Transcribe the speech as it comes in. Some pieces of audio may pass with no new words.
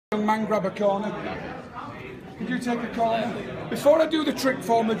Young man, grab a corner. Could you take a corner? Before I do the trick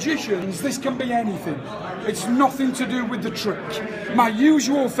for magicians, this can be anything. It's nothing to do with the trick. My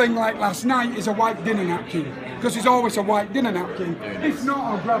usual thing, like last night, is a white dinner napkin, because it's always a white dinner napkin. If not,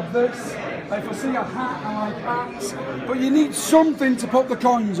 I'll grab this. If I see a hat, I like hats. But you need something to put the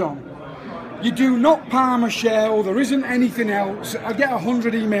coins on. You do not Parma shell, there isn't anything else. I get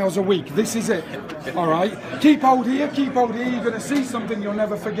 100 emails a week, this is it. Alright? Keep hold here, you're going to see something you'll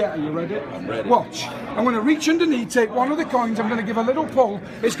never forget. Are you ready? I'm ready. Watch. I'm going to reach underneath, take one of the coins, I'm going to give a little pull.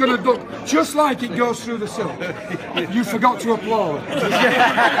 It's going to look just like it goes through the silk. You forgot to applaud.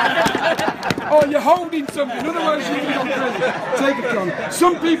 Oh, you're holding something, otherwise you can go crazy. Take a coin.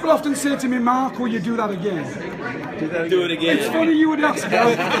 Some people often say to me, Mark, will you do that again? Do it again. It's funny you would ask,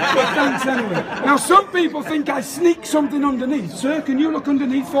 but thanks anyway. Now, some people think I sneak something underneath. Sir, can you look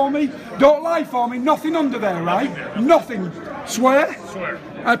underneath for me? Don't lie for me, nothing under there, right? Nothing. Swear? Swear.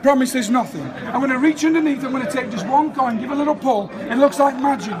 I promise there's nothing. I'm going to reach underneath, I'm going to take just one coin, give a little pull. It looks like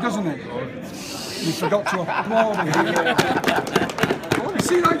magic, doesn't it? You forgot to applaud. Oh, you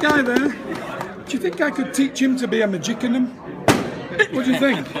see that guy there? Do you think I could teach him to be a magician? What do you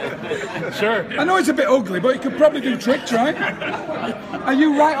think? Sure. I know it's a bit ugly, but you could probably do tricks, right? Are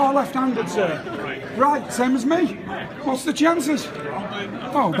you right or left-handed, sir? Right, same as me. What's the chances?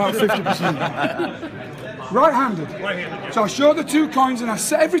 Oh, about 50%. Right-handed. Right-handed. So I show the two coins, and I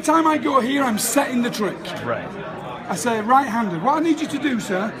say, every time I go here, I'm setting the trick. Right. I say right-handed. What I need you to do,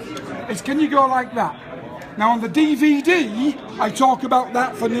 sir, is can you go like that? Now on the DVD, I talk about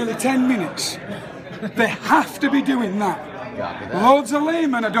that for nearly 10 minutes. They have to be doing that. Loads of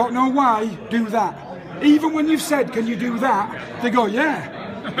laymen, I don't know why, do that. Even when you've said, can you do that? They go, yeah.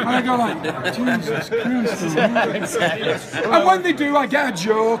 And I go like, Jesus Christ. And when they do, I get a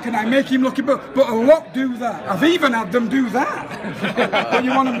joke and I make him look, but a lot do that. I've even had them do that. But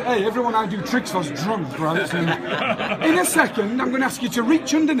you want them, hey, everyone I do tricks for's drunk, right? So in a second, I'm going to ask you to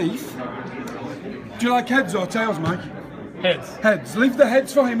reach underneath. Do you like heads or tails, Mike? Heads. Heads. Leave the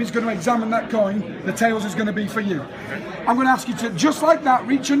heads for him, he's going to examine that coin. The tails is going to be for you. I'm going to ask you to, just like that,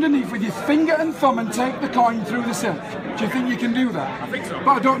 reach underneath with your finger and thumb and take the coin through the silk. Do you think you can do that? I think so. But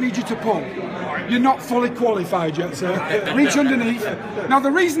I don't need you to pull. You're not fully qualified yet, sir. Reach underneath. Now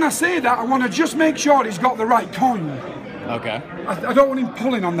the reason I say that, I want to just make sure he's got the right coin. Okay. I don't want him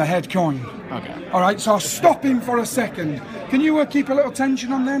pulling on the head coin. Okay. Alright, so I'll stop him for a second. Can you keep a little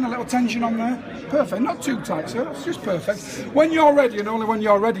tension on there and a little tension on there? Perfect, not too tight, sir, it's just perfect. When you're ready, and only when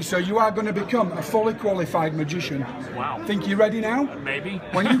you're ready, sir, you are going to become a fully qualified magician. Wow. Think you're ready now? Maybe.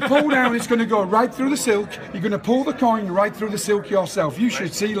 When you pull down, it's going to go right through the silk. You're going to pull the coin right through the silk yourself. You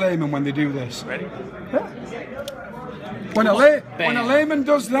should see laymen when they do this. Ready? Yeah. When a layman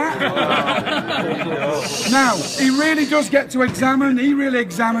does that, now, he really does get to examine, he really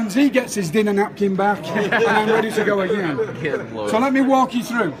examines, he gets his dinner napkin back, and I'm ready to go again. So let me walk you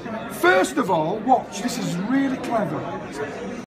through. First of all, watch, this is really clever.